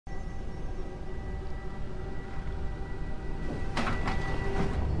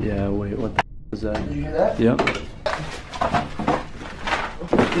Yeah, wait, what the was that? Did you hear that? Yep.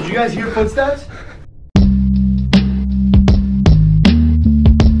 Did you guys hear footsteps?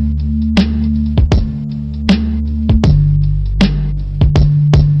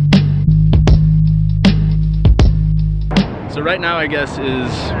 So right now, I guess,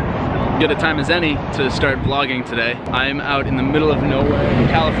 is good a time as any to start vlogging today. I'm out in the middle of nowhere in the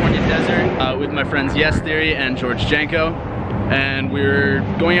California desert with my friends Yes Theory and George Janko, and we're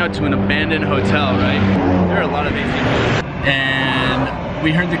going out to an abandoned hotel, right? There are a lot of these people. And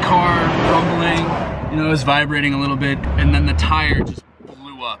we heard the car rumbling, you know, it was vibrating a little bit, and then the tire just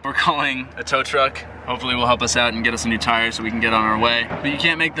blew up. We're calling a tow truck. Hopefully will help us out and get us a new tire so we can get on our way. But you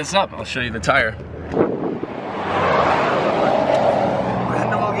can't make this up. I'll show you the tire.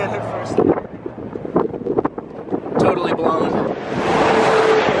 Totally blown.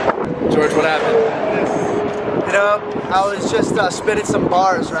 George, what happened? You know, I was just spinning some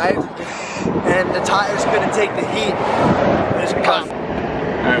bars, right? And the tires couldn't take the heat. It just cut.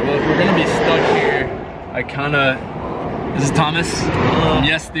 Alright, well, if we're gonna be stuck here, this is Thomas from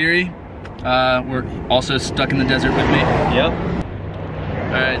Yes Theory. We're also stuck in the desert with me. Yep.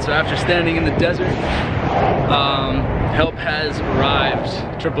 Alright, so after standing in the desert, help has arrived.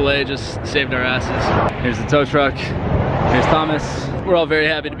 AAA just saved our asses. Here's the tow truck. Here's Thomas. We're all very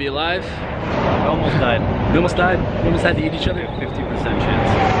happy to be alive. We almost died. We almost died. We almost had to eat each other. 50%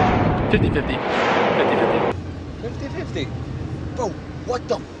 chance. 50-50. 50-50. Bro, what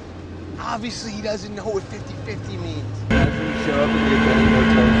the? Obviously he doesn't know what 50-50 means. Imagine you show up in the abandoned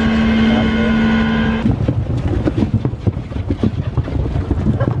hotel, not there.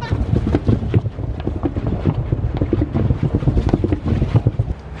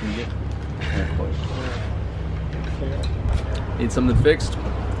 Need something fixed?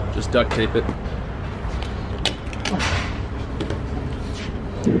 Just duct tape it.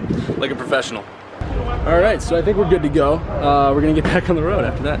 Like a professional. All right, so I think we're good to go. We're gonna get back on the road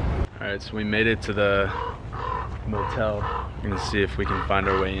after that. All right, so we made it to the motel. We're gonna see if we can find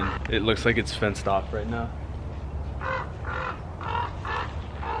our way in. It looks like it's fenced off right now.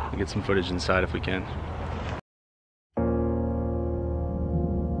 We'll get some footage inside if we can.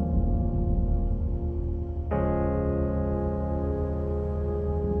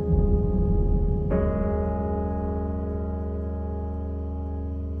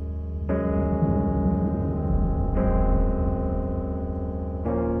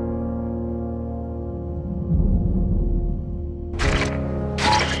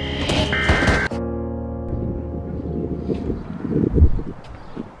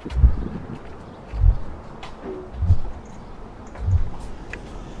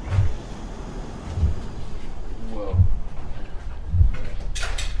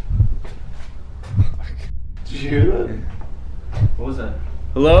 Did you hear that? What was that?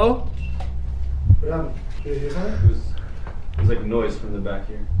 Hello? Did you hear that? It was like noise from the back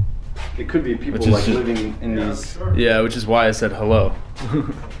here. It could be people like living in these. Sure. Yeah, which is why I said hello.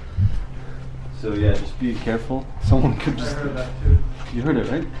 So yeah, just be careful. Someone could I just. heard that too. You heard it,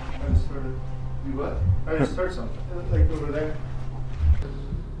 right? I just heard. You what? I just heard something. Like over there.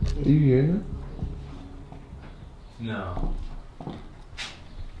 Do you hear that? No.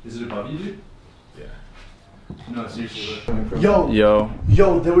 Is it above you, dude? Yeah. No, seriously.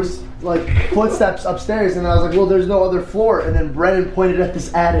 Yo, there was like footsteps upstairs, and I was like, well, there's no other floor. And then Brennan pointed at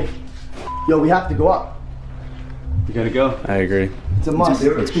this attic. Yo, we have to go up. You gotta go. I agree. It's a must.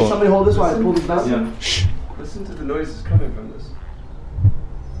 Let's Can pull. somebody hold this while I pull this down? Yeah. Shh. Listen to the noises coming from this.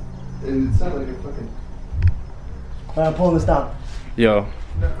 And it sounded like a fucking. I'm pulling this down. Yo.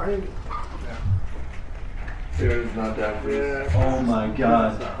 No, I ain't. Dude, it's not that weird. Oh my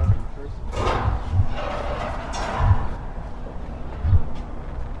god.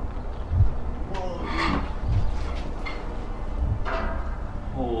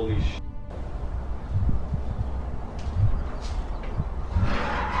 Holy shit.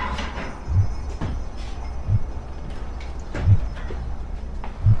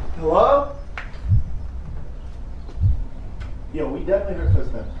 Hello? Yo, we definitely heard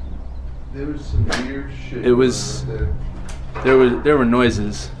footsteps. There was some weird shit. It was- going on there. There were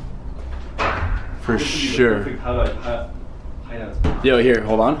noises. For This would be the sure. perfect hideout spot. Yo, here,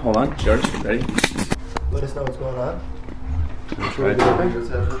 hold on. George, ready? Let us know what's going on. Right. What's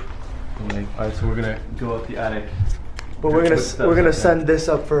happening? Alright, so we're gonna go up the attic. But we're Footsteps gonna like send that. this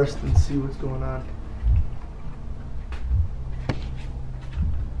up first and see what's going on.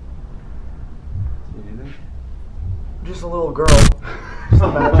 See anything? Just a little girl. Just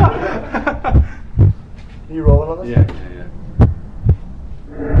imagine. You rolling on this? Yeah.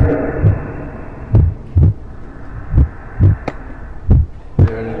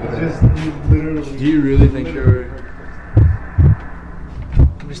 There it is. Do you really think there were?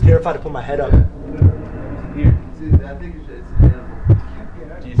 I'm just terrified to put my head up. Here. Dude, I think it's an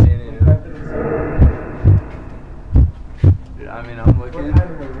animal. Do you see any animals? Dude, I mean, I'm looking.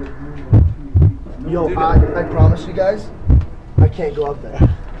 Yo, I promise you guys, I can't go up there.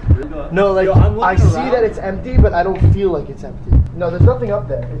 No, like, Yo, I'm I looking see around. that it's empty, but I don't feel like it's empty. No, there's nothing up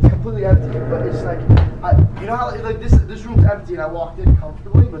there. It's completely empty, but it's like, you know how like this room's empty and I walked in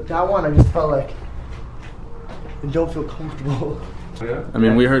comfortably, but that one I just felt like I don't feel comfortable. Yeah. I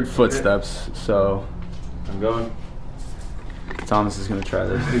mean, we heard footsteps, so I'm going. Thomas is gonna try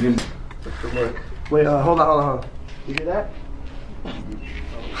this. Wait, hold on. You hear that?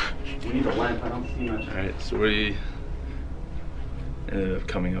 We need a lamp. I don't see much. All right, so we ended up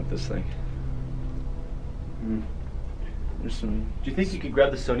coming up this thing. There's some Do you think you could grab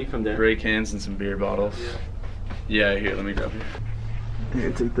the Sony from there? gray cans and some beer bottles. Yeah, here, let me grab you.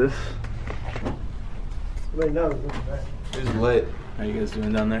 Here, take this. Wait, no. It's lit. How you guys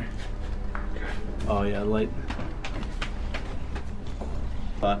doing down there? Oh yeah, light.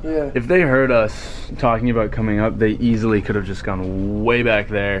 Yeah. If they heard us talking about coming up, they easily could have just gone way back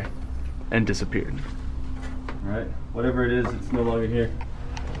there and disappeared. All right. Whatever it is, it's no longer here.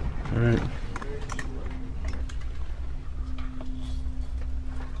 All right.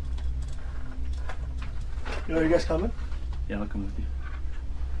 Yo, are you guys coming? Yeah, I'll come with you.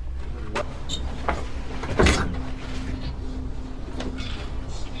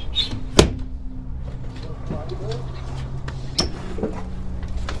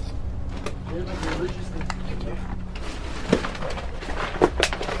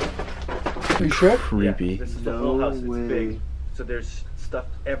 Are you sure? Creepy. This is the whole house. It's big. So there's stuff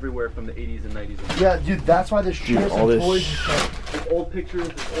everywhere from the 80s and 90s. Yeah, dude, that's why there's chairs all and this toys and stuff. There's old pictures,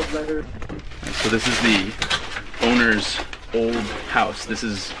 there's old letters. So this is the owner's old house. This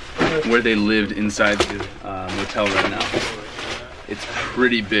is where they lived inside the motel right now. It's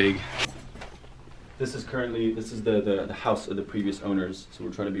pretty big. This is the house of the previous owners, so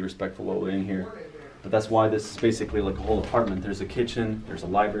we're trying to be respectful while we're in here. But that's why this is basically like a whole apartment. There's a kitchen, there's a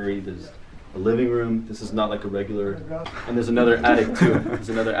library, there's a living room. This is not like a regular, and there's another attic too. There's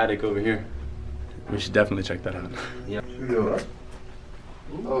another attic over here. We should definitely check that out. Yeah. Should we go up?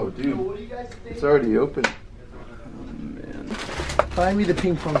 Oh, dude. What do you guys think? It's already open. Man. Find me the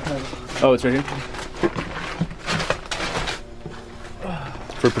ping pong pen. Oh, it's right here.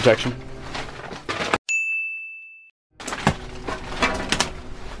 For protection.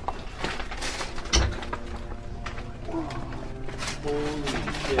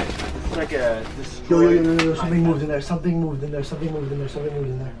 It's like a Yo, destroyed. something moved in there. Something moved in there. Something moved in there. Something moved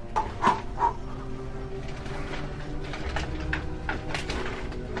in there.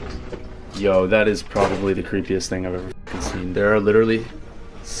 Yo, that is probably the creepiest thing I've ever fucking seen. There are literally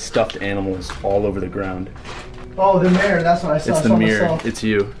stuffed animals all over the ground. Oh, the mirror. That's what I saw. It's I the saw mirror. myself. It's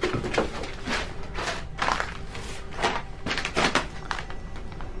you.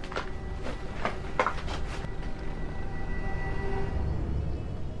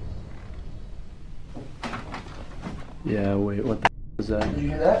 Yeah, wait, what the was that? Did you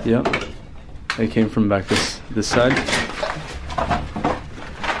hear that? Yep. It came from back this side.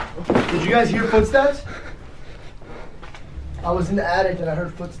 Did you guys hear footsteps? I was in the attic and I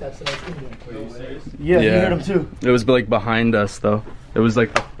heard footsteps and I was in there. Are you serious? Yeah, you heard them too. It was like behind us though. It was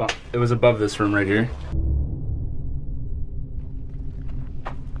like it was above this room right here.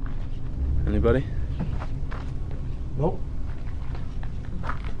 Anybody? Nope.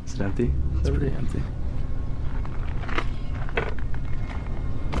 Is it empty? It's pretty empty.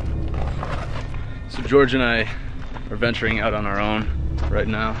 So George and I are venturing out on our own right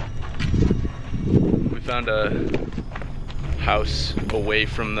now. We found a house away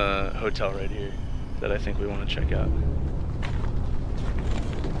from the hotel right here that I think we want to check out.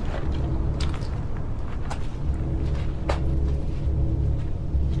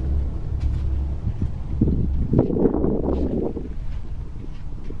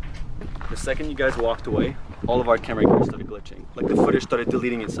 The second you guys walked away, all of our camera gear started glitching. Like the footage started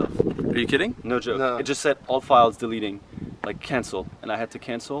deleting itself. Are you kidding? No joke. No. It just said all files deleting, like cancel, and I had to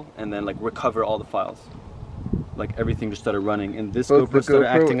cancel and then like recover all the files. Like everything just started running, and this Both GoPro the started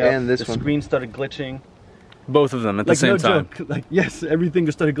GoPro acting up. and this the one. screen started glitching. Both of them at the Like same no time. joke. Like yes, everything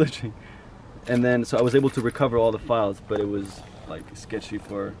just started glitching. And then so I was able to recover all the files, but it was like sketchy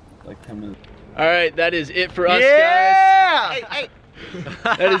for like 10 minutes. All right, that is it for us, guys.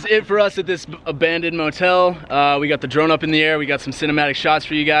 That is it for us at this abandoned motel. We got the drone up in the air. We got some cinematic shots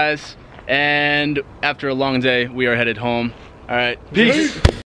for you guys. And after a long day, we are headed home. All right, peace.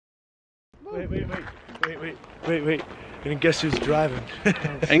 Wait. And guess who's driving?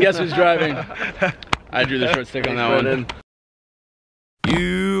 And guess who's driving? I drew the short stick on that one.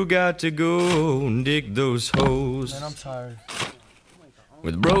 You got to go and dig those holes. Man, I'm tired.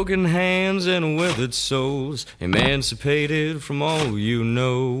 With broken hands and withered souls, emancipated from all you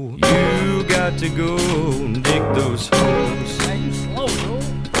know. You got to go and dig those holes. Man, you slow, dude.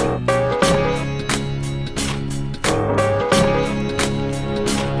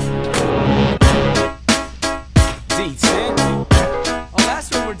 Oh, that's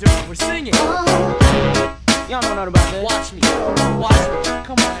what we're doing. We're singing. Y'all know nothing about that. Watch me. Watch me.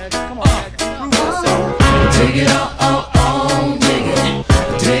 Come on, Ed. Come on, Ed. Prove yourself. Dig it on, dig it.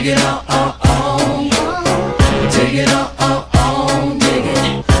 Dig it on, dig it on, dig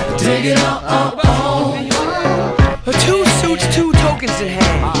it. Dig it on. Two suits, two tokens in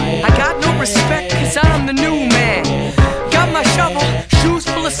hand. I got no respect, cause I'm the new man. Got my shovel, shoes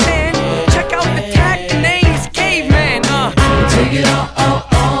full of sand. Check out the tag, the name's Caveman. Dig it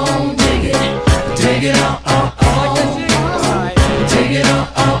on, dig it. Dig it on, dig it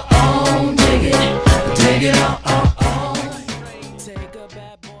on.